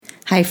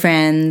Hi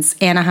friends,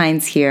 Anna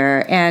Hines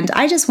here, and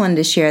I just wanted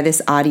to share this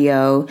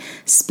audio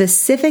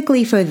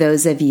specifically for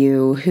those of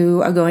you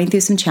who are going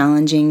through some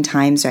challenging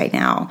times right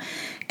now.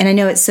 And I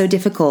know it's so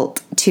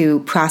difficult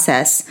to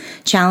process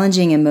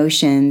challenging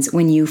emotions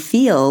when you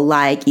feel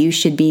like you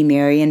should be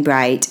merry and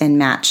bright and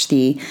match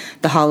the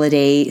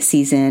holiday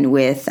season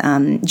with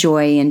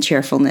joy and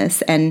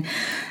cheerfulness. And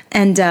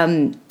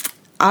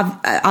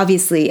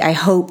obviously, I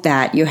hope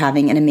that you're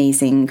having an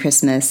amazing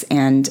Christmas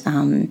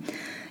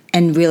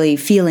and really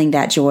feeling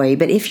that joy.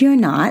 But if you're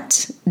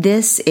not,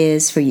 this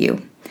is for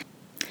you.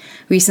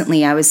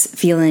 Recently, I was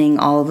feeling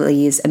all of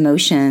these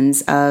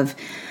emotions of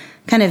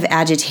kind of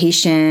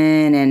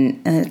agitation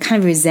and kind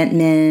of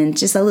resentment,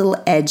 just a little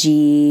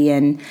edgy.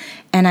 And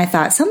I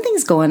thought,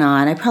 something's going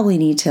on. I probably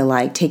need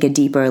to take a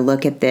deeper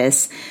look at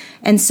this.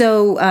 And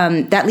so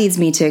that leads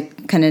me to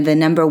kind of the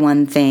number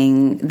one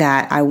thing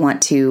that I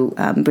want to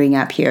bring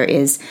up here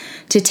is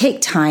to take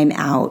time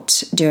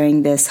out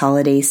during this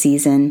holiday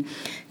season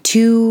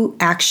to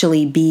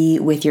actually be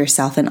with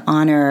yourself and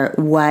honor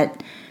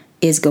what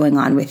is going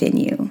on within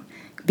you.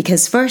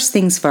 Because first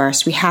things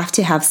first, we have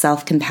to have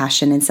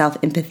self-compassion and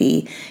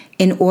self-empathy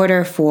in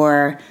order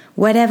for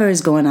whatever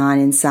is going on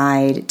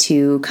inside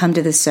to come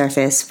to the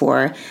surface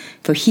for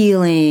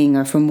healing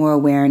or for more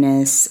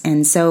awareness.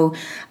 And so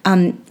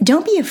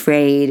don't be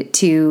afraid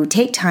to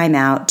take time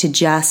out to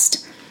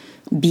just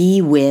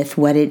be with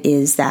what it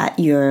is that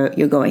you're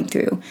going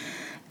through.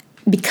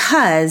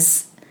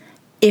 Because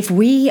if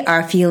we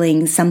are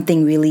feeling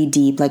something really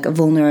deep, like a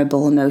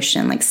vulnerable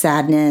emotion, like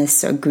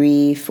sadness or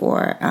grief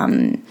or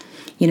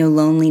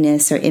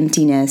loneliness or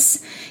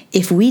emptiness,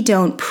 if we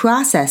don't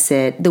process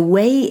it, the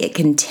way it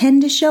can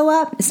tend to show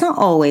up, it's not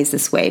always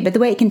this way, but the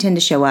way it can tend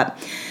to show up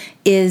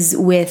is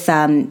with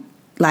kind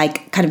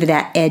of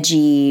that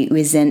edgy,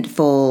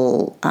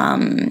 resentful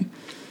kind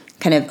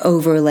of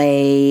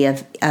overlay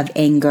of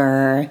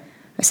anger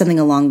or something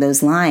along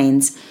those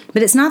lines.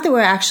 But it's not that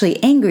we're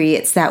actually angry,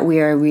 it's that we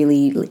are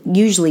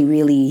usually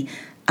really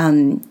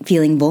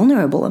feeling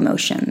vulnerable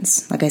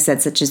emotions, like I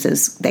said, such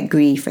as that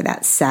grief or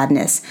that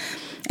sadness.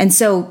 And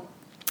so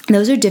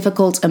those are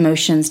difficult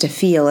emotions to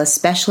feel,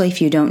 especially if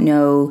you don't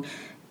know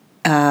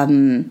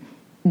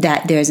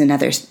that there's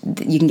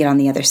you can get on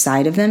the other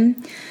side of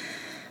them.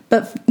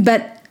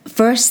 But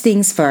first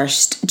things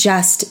first,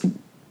 just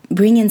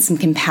bring in some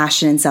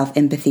compassion and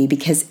self-empathy,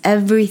 because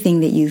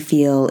everything that you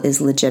feel is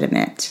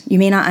legitimate. You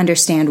may not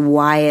understand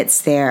why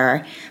it's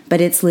there,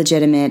 but it's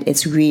legitimate,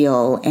 it's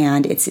real,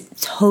 and it's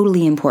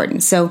totally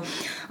important. So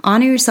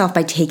honor yourself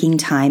by taking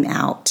time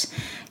out.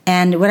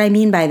 And what I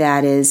mean by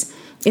that is,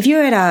 if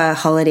you're at a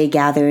holiday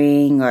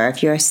gathering or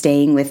if you're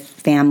staying with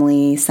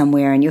family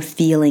somewhere and you're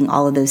feeling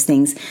all of those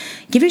things,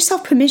 give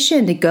yourself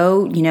permission to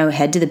go,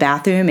 head to the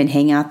bathroom and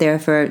hang out there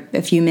for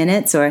a few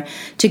minutes, or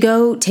to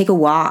go take a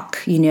walk,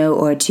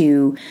 or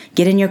to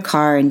get in your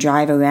car and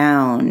drive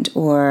around,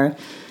 or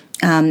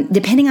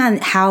depending on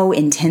how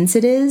intense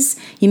it is,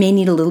 you may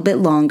need a little bit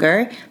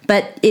longer,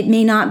 but it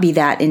may not be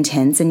that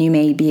intense, and you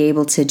may be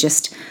able to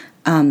just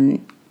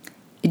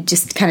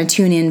kind of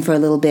tune in for a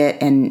little bit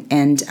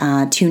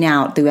and tune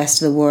out the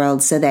rest of the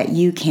world so that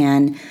you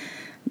can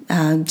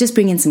just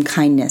bring in some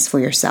kindness for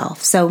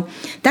yourself. So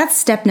that's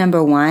step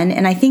number one.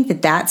 And I think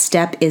that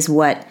step is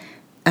what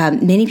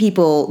many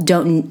people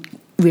don't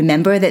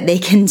remember that they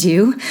can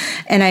do.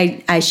 And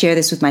I share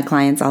this with my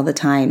clients all the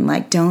time.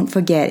 Don't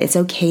forget, it's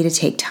okay to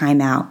take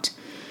time out.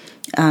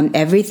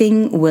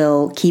 Everything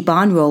will keep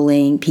on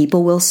rolling.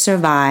 People will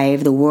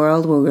survive. The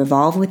world will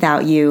revolve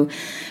without you.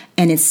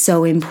 And it's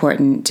so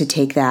important to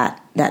take that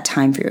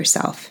time for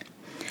yourself.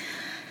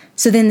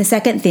 So then the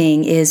second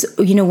thing is,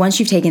 once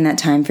you've taken that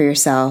time for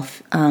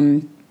yourself,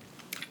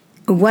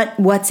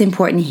 what's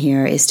important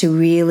here is to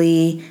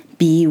really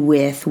be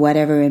with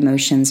whatever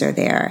emotions are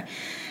there.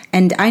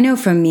 And I know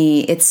for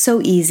me, it's so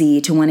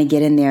easy to want to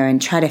get in there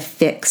and try to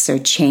fix or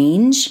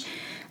change.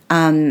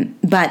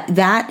 But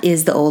that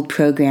is the old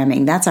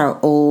programming. That's our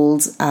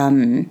old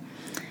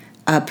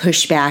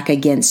pushback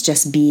against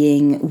just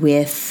being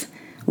with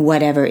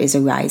whatever is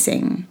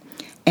arising.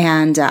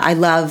 And I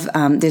love,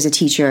 there's a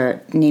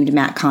teacher named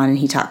Matt Kahn, and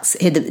he talks,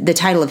 the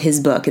title of his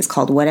book is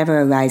called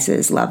Whatever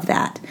Arises, Love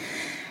That.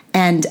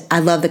 And I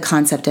love the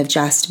concept of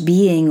just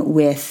being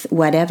with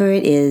whatever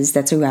it is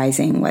that's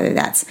arising, whether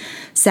that's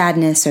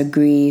sadness or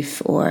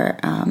grief or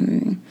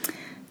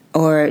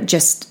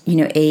just,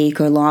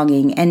 ache or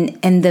longing.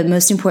 And the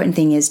most important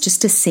thing is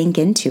just to sink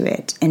into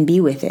it and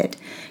be with it.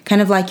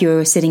 Kind of like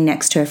you're sitting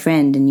next to a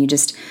friend and you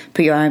just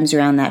put your arms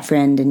around that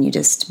friend and you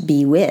just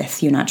be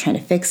with. You're not trying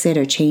to fix it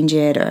or change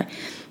it or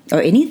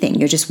anything.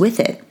 You're just with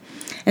it.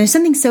 And there's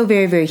something so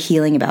very, very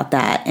healing about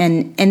that.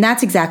 And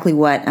that's exactly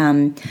what,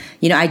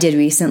 I did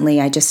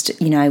recently. I just,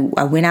 I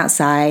went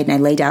outside and I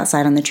laid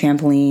outside on the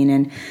trampoline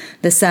and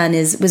the sun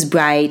was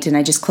bright and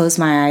I just closed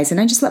my eyes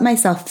and I just let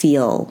myself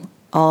feel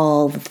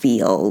all the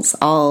feels,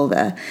 all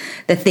the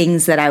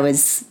things that I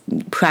was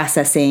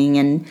processing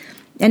and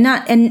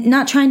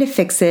not trying to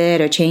fix it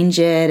or change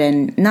it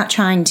and not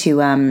trying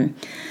to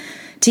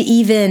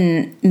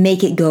even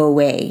make it go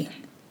away.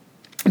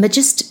 but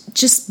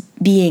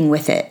just being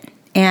with it.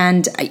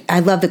 And I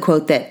love the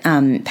quote that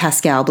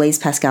Blaise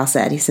Pascal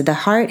said. He said, "The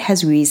heart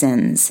has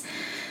reasons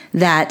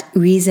that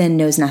reason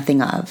knows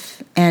nothing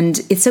of."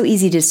 And it's so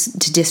easy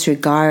to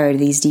disregard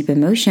these deep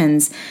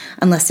emotions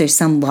unless there's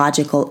some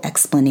logical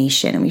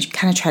explanation. And we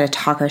kind of try to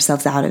talk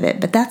ourselves out of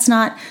it. But that's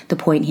not the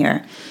point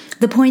here.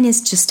 The point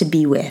is just to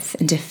be with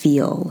and to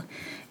feel.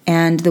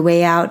 And the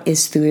way out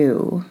is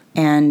through.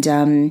 And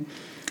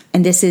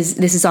this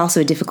is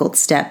also a difficult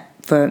step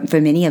for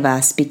many of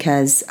us,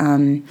 because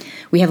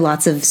we have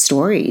lots of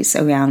stories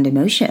around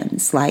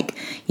emotions, like,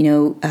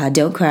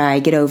 don't cry,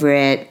 get over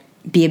it,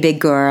 be a big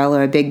girl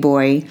or a big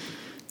boy,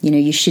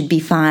 you should be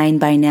fine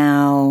by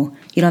now,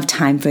 you don't have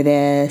time for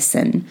this,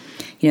 and,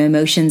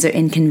 emotions are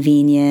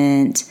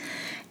inconvenient.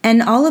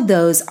 And all of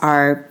those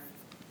are,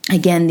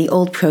 again, the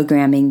old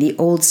programming, the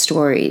old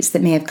stories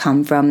that may have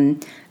come from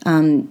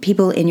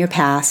people in your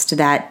past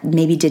that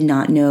maybe did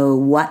not know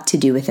what to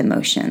do with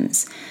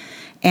emotions.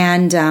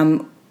 And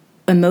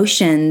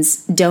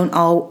emotions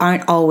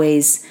aren't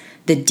always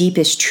the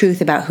deepest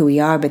truth about who we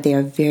are, but they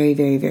are very,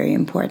 very, very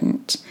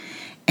important.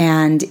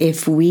 And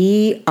if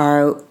we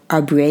are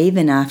brave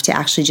enough to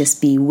actually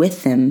just be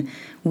with them,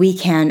 we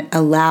can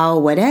allow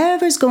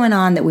whatever's going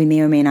on that we may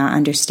or may not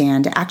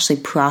understand to actually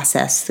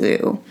process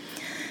through.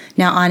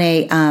 Now, on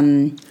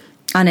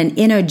an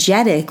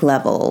energetic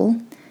level,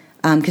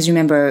 because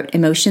remember,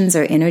 emotions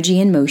are energy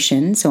in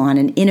motion. So on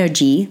an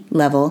energy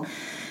level,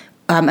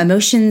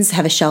 emotions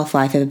have a shelf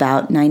life of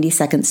about 90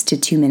 seconds to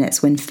 2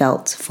 minutes when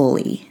felt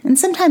fully. And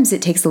sometimes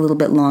it takes a little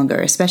bit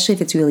longer, especially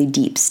if it's really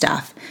deep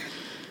stuff.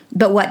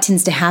 But what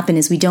tends to happen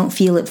is we don't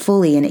feel it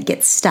fully, and it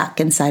gets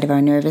stuck inside of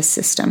our nervous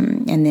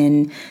system. And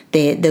then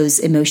those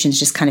emotions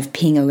just kind of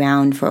ping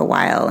around for a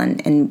while, and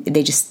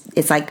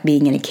it's like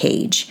being in a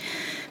cage.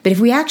 But if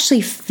we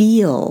actually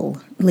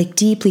feel, like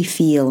deeply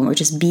feel, and we're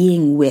just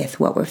being with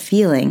what we're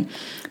feeling,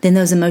 then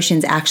those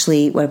emotions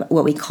actually,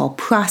 what we call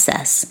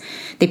process.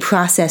 They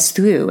process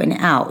through and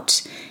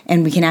out,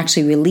 and we can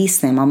actually release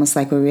them, almost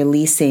like we're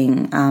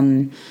releasing,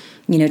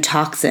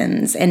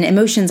 toxins. And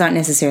emotions aren't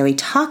necessarily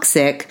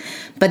toxic,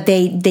 but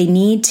they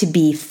need to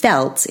be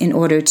felt in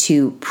order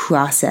to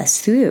process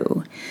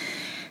through.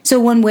 So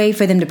one way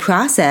for them to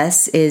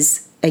process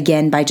is,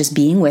 again, by just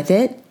being with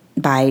it,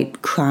 by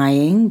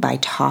crying, by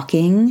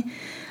talking,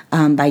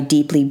 by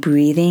deeply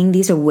breathing.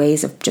 These are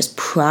ways of just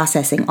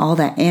processing all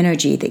that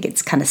energy that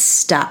gets kind of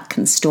stuck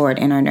and stored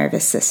in our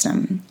nervous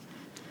system.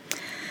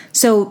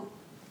 So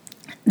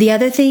the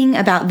other thing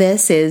about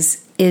this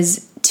is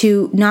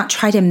to not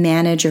try to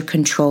manage or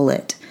control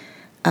it.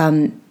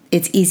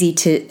 It's easy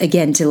to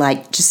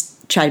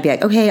just try to be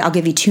like, okay, I'll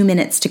give you 2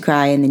 minutes to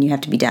cry, and then you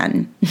have to be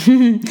done.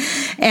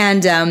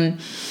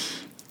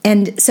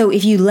 And so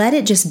if you let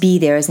it just be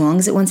there, as long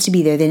as it wants to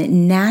be there, then it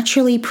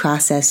naturally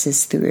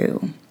processes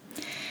through.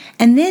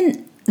 And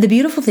then the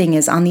beautiful thing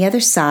is, on the other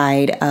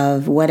side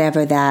of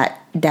whatever that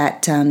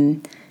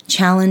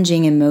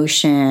challenging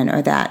emotion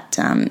or that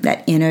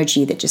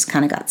energy that just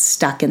kind of got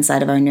stuck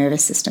inside of our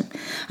nervous system,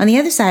 on the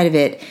other side of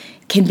it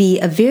can be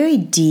a very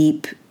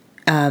deep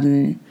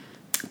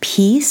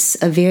peace,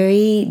 a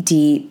very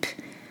deep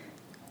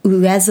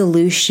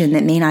resolution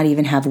that may not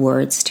even have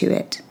words to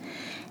it.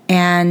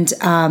 And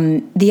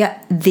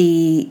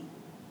the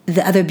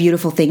other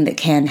beautiful thing that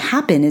can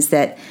happen is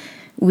that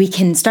we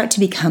can start to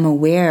become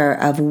aware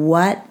of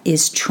what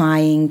is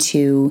trying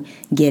to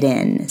get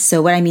in.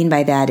 So what I mean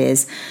by that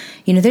is,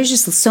 there's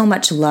just so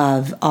much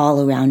love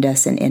all around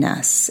us and in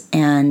us.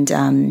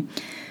 And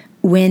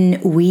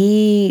when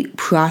we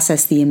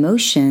process the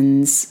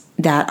emotions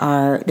that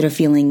are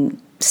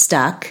feeling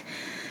stuck,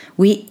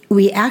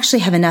 we actually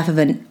have enough of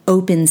an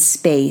open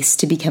space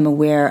to become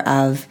aware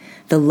of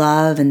the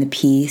love and the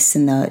peace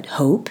and the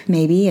hope,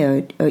 maybe,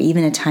 or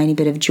even a tiny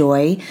bit of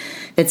joy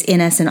that's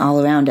in us and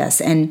all around us.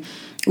 And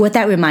what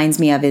that reminds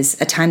me of is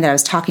a time that I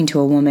was talking to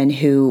a woman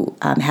who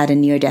had a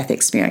near-death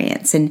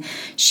experience, and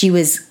she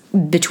was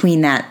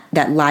between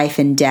that life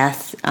and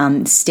death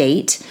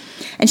state.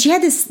 And she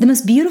had the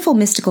most beautiful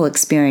mystical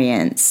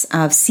experience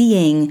of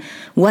seeing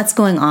what's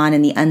going on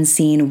in the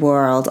unseen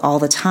world all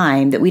the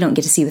time that we don't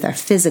get to see with our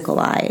physical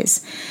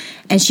eyes.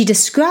 And she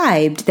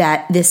described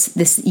that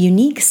this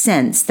unique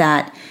sense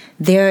that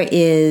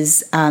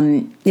there's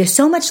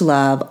so much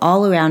love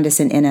all around us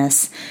and in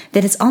us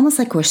that it's almost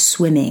like we're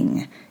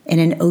swimming in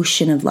an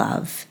ocean of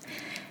love.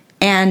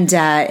 And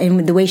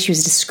the way she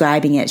was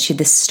describing it, she had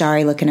this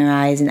starry look in her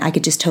eyes, and I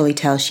could just totally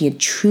tell she had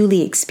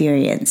truly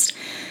experienced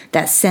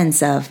that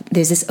sense of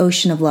there's this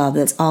ocean of love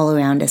that's all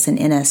around us and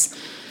in us.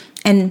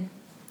 And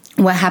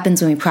what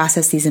happens when we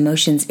process these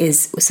emotions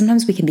is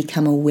sometimes we can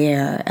become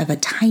aware of a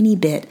tiny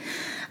bit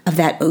of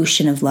that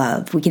ocean of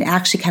love. We can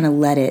actually kind of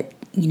let it,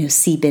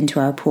 seep into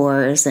our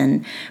pores,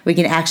 and we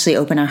can actually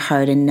open our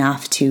heart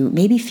enough to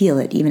maybe feel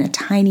it even a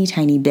tiny,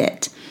 tiny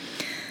bit.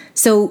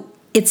 So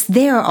it's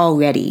there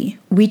already.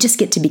 We just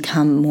get to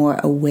become more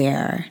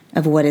aware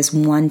of what is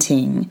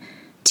wanting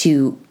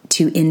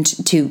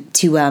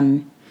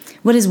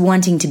what is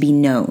wanting to be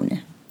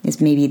known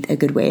is maybe a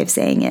good way of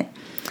saying it.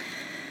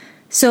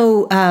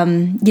 So,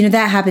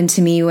 that happened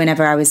to me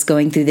whenever I was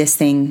going through this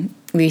thing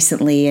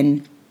recently.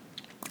 And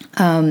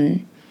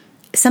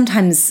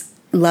sometimes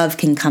love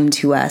can come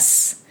to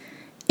us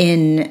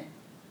in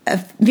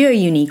very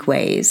unique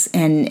ways.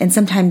 And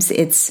sometimes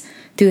it's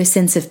through a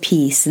sense of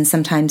peace. And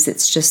sometimes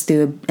it's just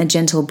through a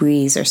gentle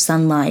breeze or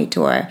sunlight,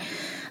 or,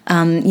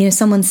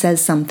 someone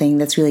says something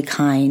that's really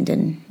kind.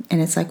 And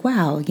it's like,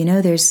 wow,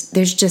 there's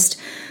just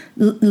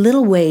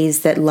little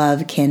ways that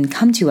love can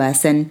come to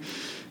us. And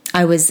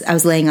I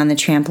was laying on the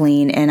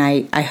trampoline, and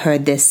I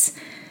heard this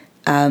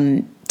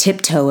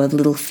tiptoe of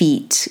little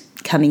feet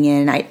coming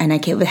in. I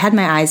had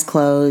my eyes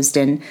closed,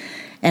 and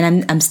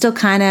I'm still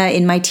kind of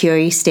in my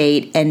teary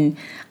state. And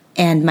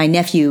my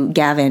nephew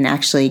Gavin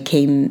actually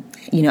came,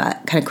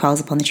 kind of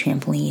crawls up on the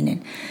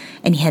trampoline,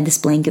 and he had this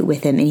blanket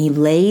with him, and he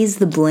lays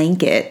the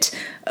blanket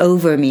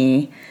over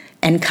me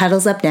and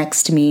cuddles up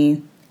next to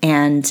me,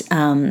 and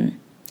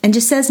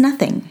just says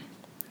nothing.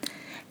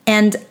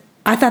 And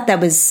I thought that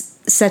was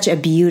such a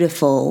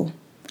beautiful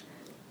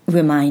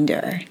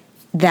reminder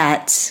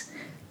that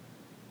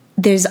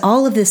there's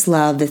all of this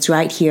love that's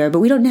right here, but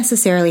we don't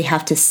necessarily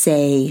have to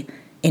say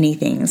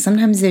anything.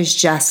 Sometimes there's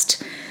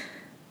just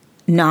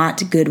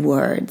not good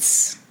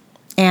words.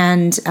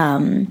 And,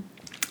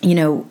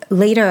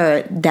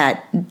 later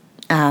that,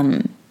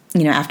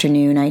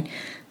 afternoon,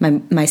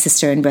 my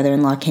sister and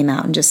brother-in-law came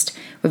out and just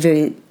were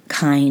very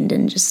kind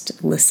and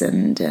just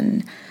listened,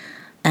 and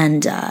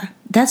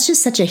that's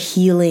just such a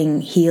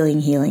healing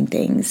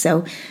thing.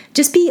 So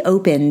just be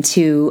open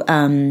to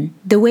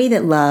the way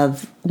that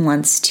love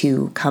wants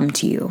to come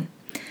to you.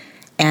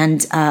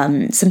 And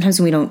sometimes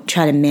when we don't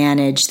try to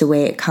manage the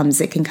way it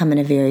comes, it can come in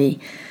a very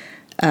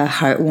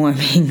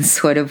heartwarming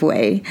sort of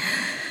way.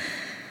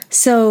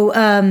 So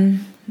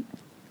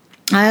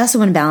I also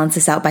want to balance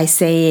this out by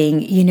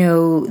saying,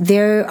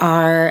 there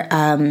are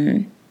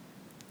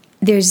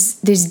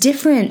there's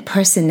different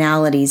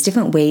personalities,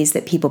 different ways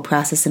that people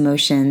process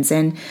emotions,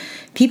 and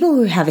people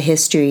who have a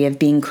history of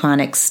being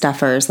chronic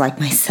stuffers like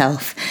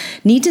myself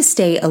need to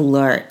stay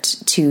alert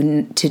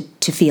to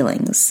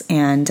feelings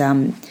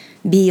and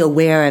be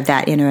aware of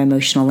that inner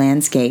emotional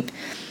landscape.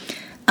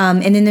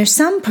 And then there's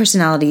some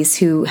personalities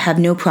who have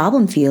no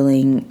problem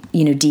feeling,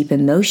 deep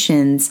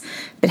emotions,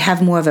 but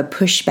have more of a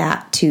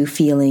pushback to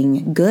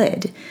feeling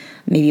good,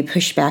 maybe a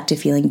pushback to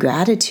feeling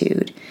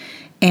gratitude.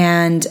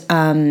 And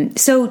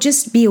so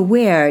just be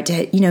aware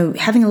to,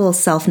 having a little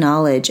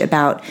self-knowledge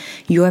about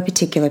your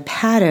particular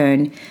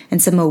pattern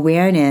and some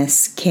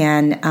awareness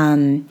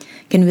can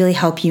really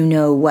help you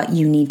know what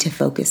you need to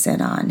focus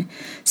in on.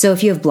 So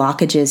if you have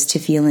blockages to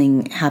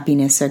feeling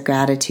happiness or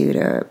gratitude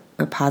or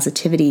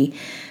positivity,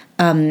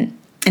 and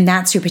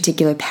that's your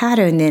particular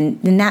pattern,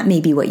 then that may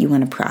be what you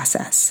want to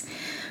process.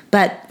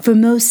 But for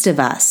most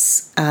of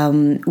us,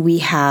 we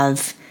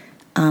have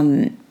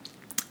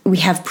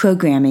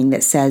programming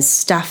that says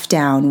stuff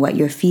down what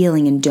you're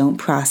feeling and don't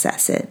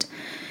process it.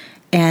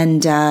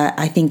 And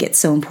I think it's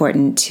so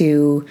important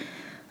to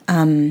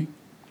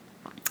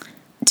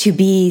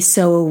be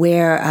so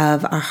aware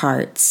of our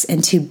hearts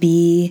and to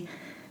be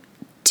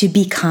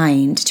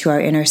kind to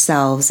our inner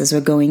selves as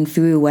we're going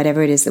through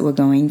whatever it is that we're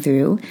going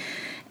through,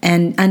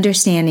 and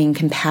understanding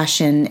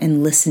compassion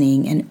and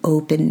listening and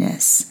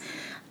openness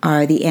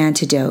are the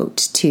antidote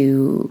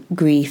to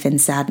grief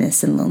and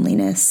sadness and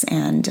loneliness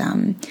and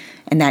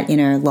that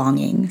inner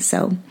longing.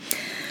 So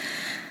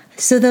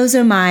those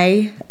are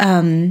my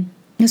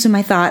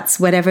thoughts,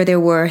 whatever they're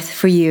worth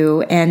for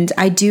you. And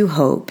I do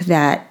hope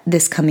that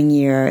this coming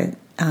year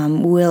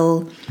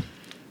will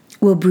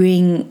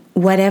bring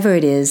whatever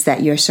it is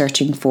that you're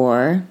searching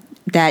for,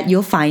 that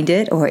you'll find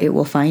it or it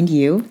will find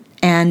you,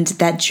 and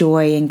that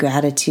joy and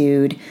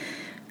gratitude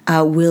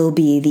will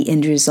be the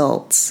end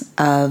results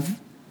of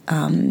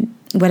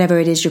whatever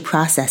it is you're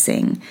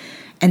processing,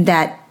 and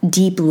that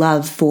deep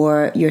love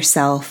for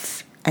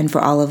yourself and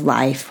for all of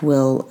life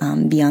will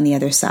be on the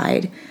other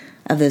side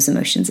of those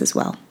emotions as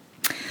well.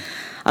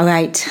 All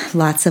right,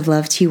 lots of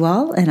love to you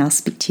all, and I'll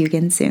speak to you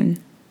again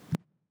soon.